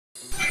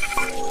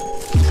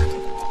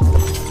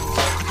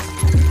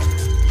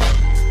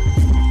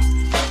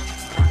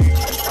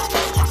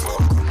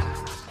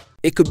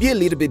It could be a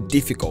little bit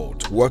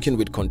difficult working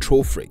with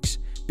control freaks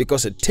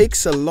because it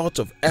takes a lot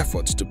of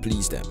effort to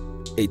please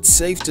them. It's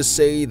safe to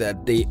say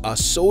that they are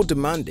so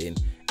demanding,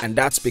 and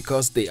that's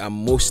because they are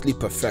mostly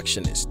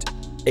perfectionist.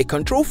 A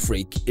control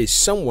freak is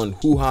someone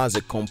who has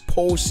a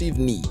compulsive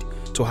need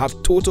to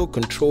have total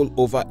control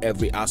over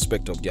every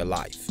aspect of their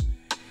life.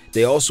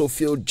 They also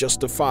feel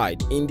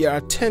justified in their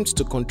attempts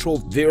to control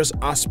various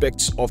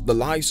aspects of the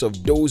lives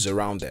of those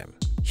around them.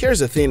 Here's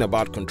the thing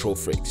about control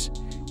freaks.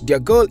 Their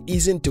goal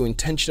isn't to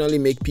intentionally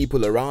make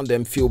people around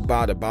them feel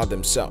bad about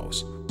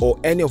themselves or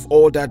any of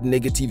all that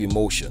negative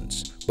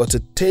emotions, but to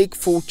take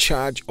full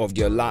charge of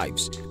their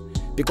lives,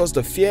 because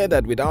they fear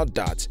that without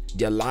that,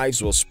 their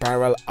lives will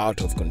spiral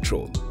out of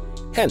control.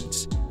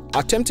 Hence,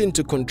 attempting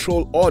to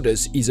control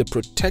others is a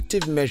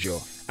protective measure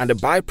and a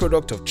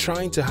byproduct of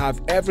trying to have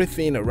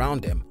everything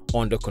around them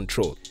under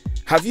control.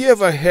 Have you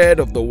ever heard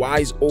of the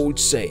wise old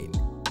saying,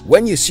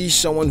 when you see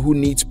someone who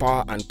needs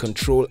power and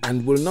control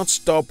and will not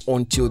stop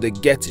until they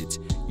get it,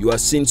 you are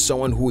seeing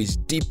someone who is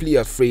deeply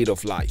afraid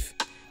of life.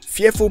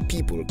 Fearful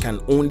people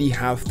can only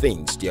have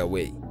things their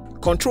way.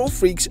 Control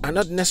freaks are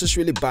not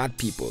necessarily bad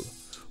people,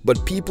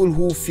 but people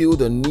who feel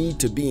the need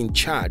to be in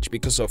charge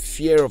because of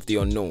fear of the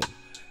unknown.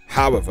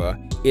 However,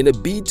 in a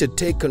bid to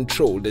take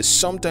control, they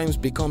sometimes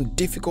become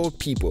difficult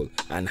people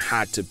and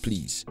hard to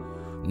please.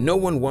 No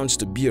one wants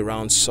to be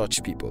around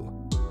such people.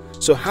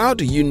 So how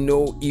do you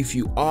know if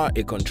you are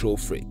a control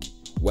freak?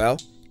 Well,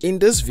 in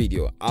this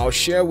video, I'll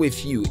share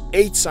with you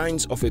 8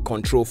 signs of a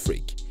control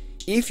freak.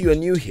 If you are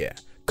new here,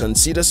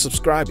 consider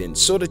subscribing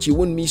so that you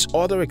won't miss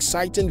other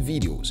exciting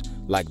videos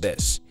like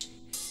this.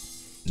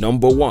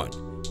 Number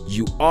 1.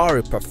 You are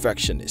a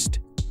perfectionist.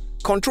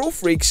 Control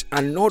freaks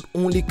are not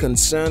only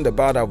concerned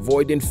about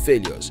avoiding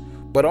failures,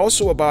 but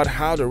also about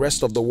how the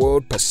rest of the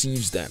world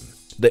perceives them.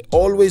 They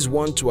always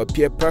want to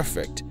appear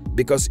perfect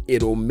because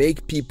it will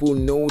make people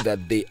know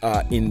that they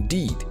are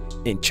indeed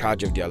in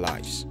charge of their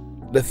lives.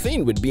 The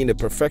thing with being a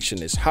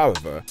perfectionist,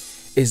 however,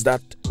 is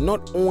that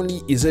not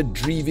only is it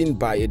driven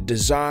by a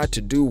desire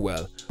to do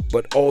well,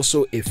 but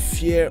also a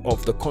fear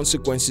of the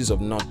consequences of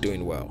not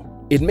doing well.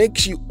 It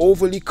makes you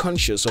overly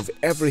conscious of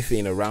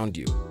everything around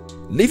you.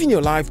 Living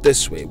your life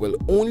this way will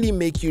only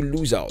make you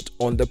lose out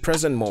on the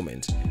present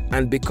moment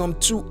and become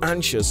too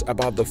anxious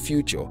about the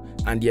future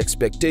and the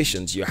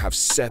expectations you have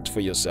set for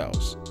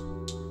yourselves.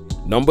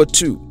 Number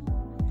 2.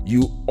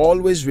 You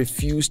always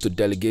refuse to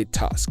delegate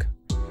tasks.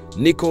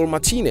 Nicole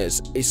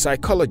Martinez, a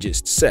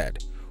psychologist,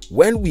 said,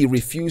 "When we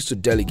refuse to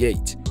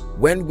delegate,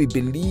 when we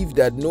believe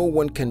that no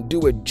one can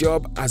do a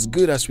job as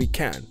good as we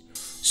can,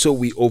 so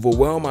we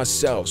overwhelm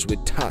ourselves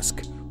with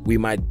tasks, we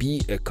might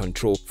be a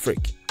control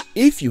freak."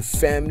 If you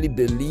firmly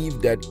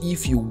believe that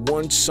if you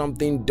want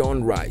something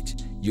done right,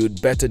 you'd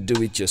better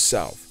do it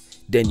yourself,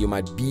 then you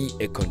might be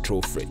a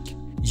control freak.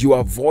 You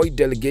avoid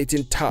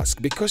delegating tasks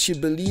because you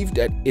believe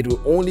that it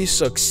will only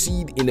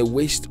succeed in a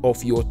waste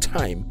of your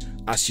time,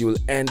 as you will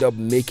end up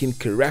making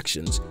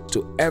corrections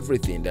to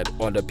everything that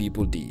other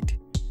people did.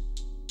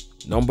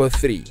 Number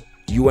 3.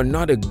 You are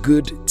not a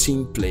good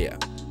team player.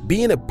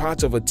 Being a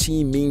part of a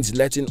team means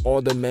letting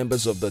other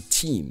members of the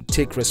team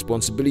take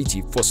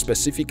responsibility for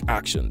specific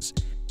actions,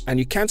 and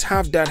you can't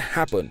have that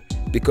happen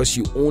because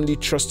you only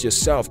trust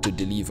yourself to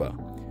deliver.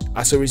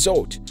 As a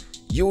result,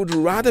 you would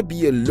rather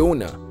be a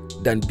loner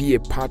than be a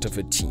part of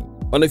a team.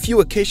 On a few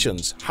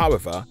occasions,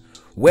 however,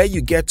 where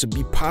you get to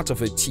be part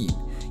of a team,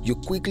 you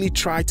quickly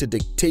try to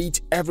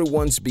dictate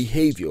everyone's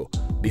behavior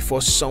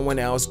before someone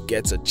else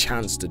gets a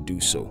chance to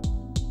do so.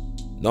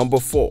 Number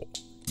 4.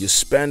 You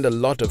spend a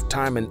lot of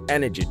time and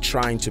energy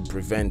trying to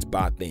prevent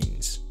bad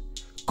things.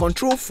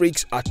 Control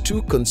freaks are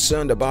too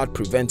concerned about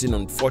preventing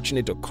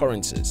unfortunate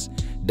occurrences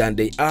than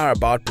they are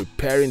about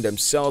preparing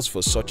themselves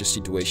for such a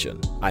situation.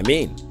 I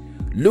mean,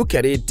 look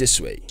at it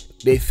this way.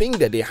 They think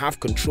that they have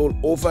control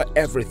over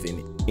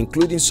everything,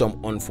 including some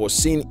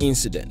unforeseen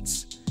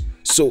incidents.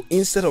 So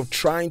instead of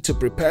trying to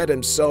prepare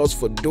themselves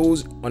for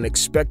those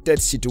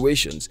unexpected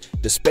situations,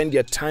 they spend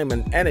their time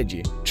and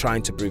energy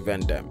trying to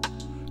prevent them.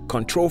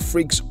 Control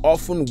freaks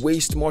often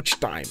waste much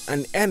time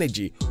and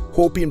energy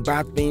hoping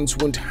bad things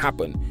won't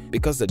happen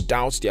because they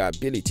doubt their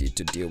ability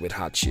to deal with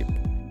hardship.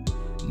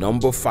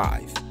 Number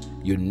 5.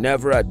 You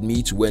never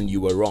admit when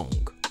you were wrong.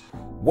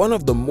 One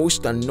of the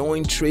most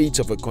annoying traits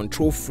of a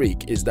control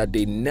freak is that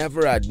they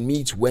never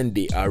admit when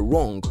they are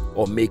wrong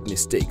or make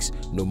mistakes,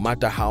 no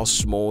matter how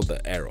small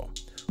the error.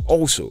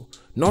 Also,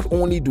 not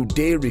only do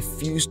they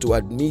refuse to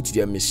admit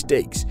their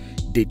mistakes,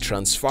 they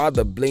transfer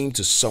the blame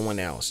to someone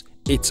else.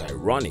 It's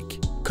ironic,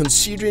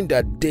 considering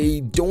that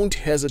they don't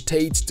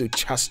hesitate to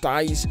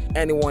chastise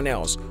anyone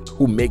else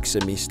who makes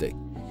a mistake.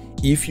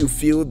 If you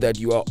feel that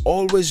you are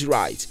always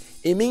right,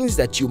 it means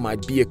that you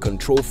might be a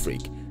control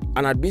freak,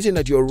 and admitting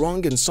that you're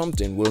wrong in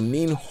something will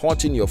mean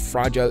hurting your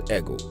fragile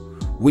ego,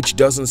 which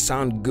doesn't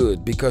sound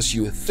good because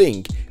you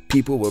think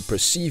people will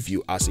perceive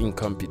you as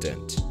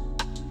incompetent.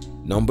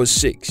 Number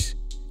 6.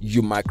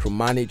 You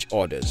micromanage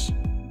others.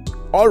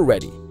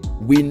 Already,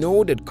 we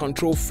know that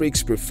control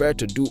freaks prefer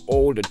to do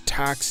all the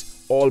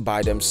tasks all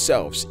by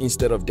themselves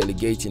instead of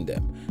delegating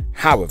them.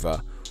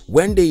 However,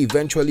 When they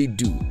eventually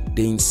do,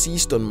 they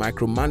insist on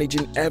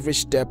micromanaging every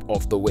step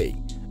of the way.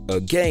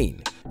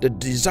 Again, the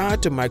desire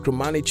to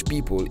micromanage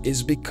people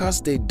is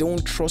because they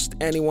don't trust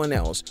anyone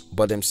else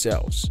but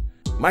themselves.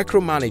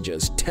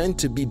 Micromanagers tend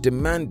to be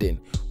demanding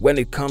when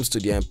it comes to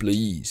their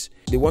employees.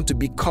 They want to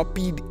be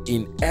copied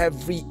in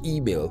every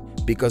email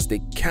because they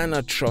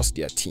cannot trust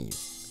their team.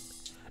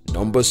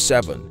 Number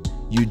 7.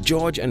 You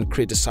judge and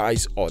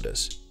criticize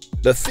others.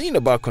 The thing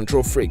about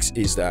control freaks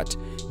is that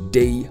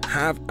they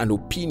have an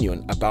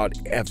opinion about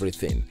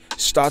everything,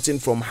 starting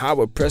from how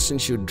a person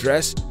should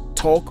dress,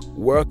 talk,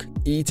 work,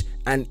 eat,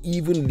 and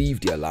even live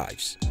their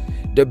lives.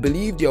 They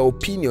believe their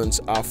opinions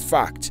are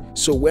fact,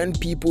 so when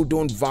people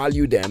don't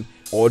value them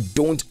or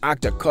don't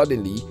act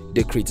accordingly,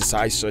 they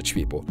criticize such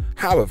people.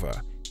 However,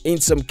 in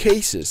some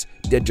cases,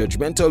 their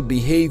judgmental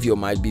behavior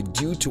might be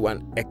due to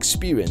an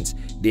experience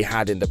they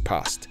had in the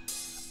past.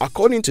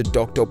 According to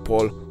Dr.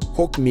 Paul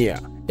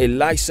Hochmeier, a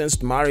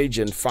licensed marriage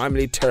and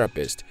family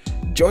therapist,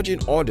 judging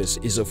others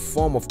is a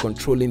form of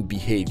controlling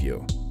behavior.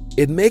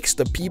 It makes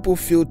the people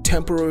feel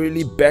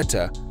temporarily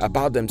better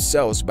about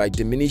themselves by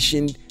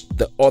diminishing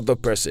the other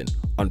person.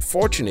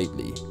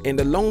 Unfortunately, in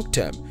the long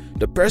term,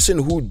 the person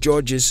who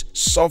judges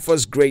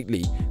suffers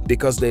greatly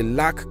because they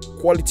lack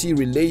quality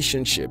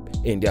relationship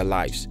in their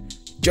lives.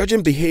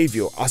 Judging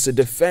behavior as a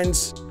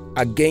defense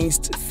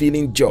against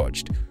feeling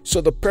judged. So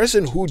the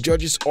person who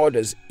judges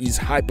others is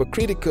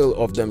hypercritical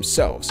of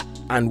themselves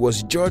and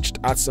was judged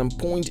at some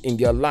point in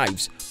their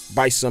lives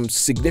by some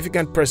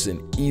significant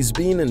person is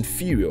being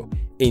inferior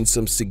in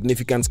some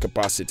significant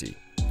capacity.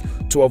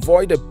 To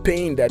avoid the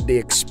pain that they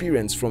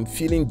experience from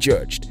feeling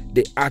judged,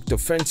 they act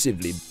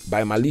offensively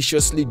by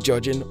maliciously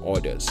judging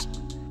others.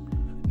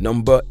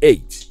 Number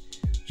 8.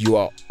 You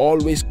are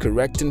always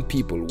correcting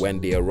people when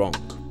they are wrong.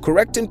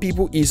 Correcting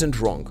people isn't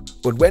wrong,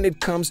 but when it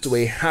comes to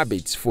a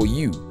habit for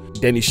you,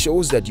 then it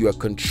shows that you are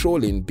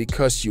controlling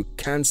because you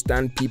can't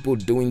stand people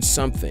doing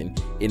something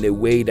in a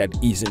way that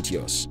isn't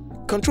yours.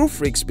 Control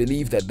freaks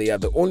believe that they are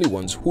the only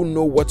ones who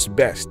know what's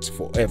best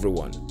for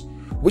everyone,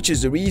 which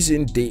is the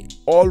reason they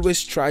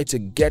always try to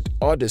get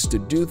others to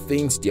do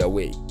things their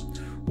way.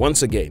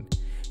 Once again,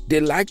 they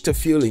like to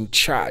feel in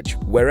charge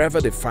wherever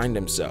they find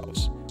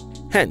themselves.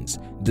 Hence,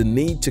 the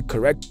need to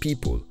correct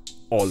people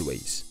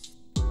always.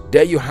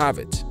 There you have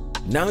it.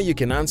 Now you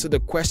can answer the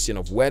question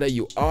of whether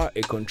you are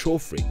a control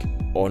freak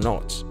or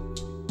not.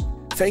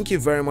 Thank you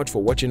very much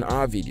for watching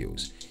our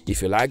videos.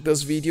 If you like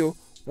this video,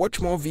 watch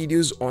more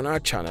videos on our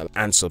channel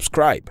and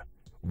subscribe.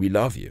 We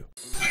love you.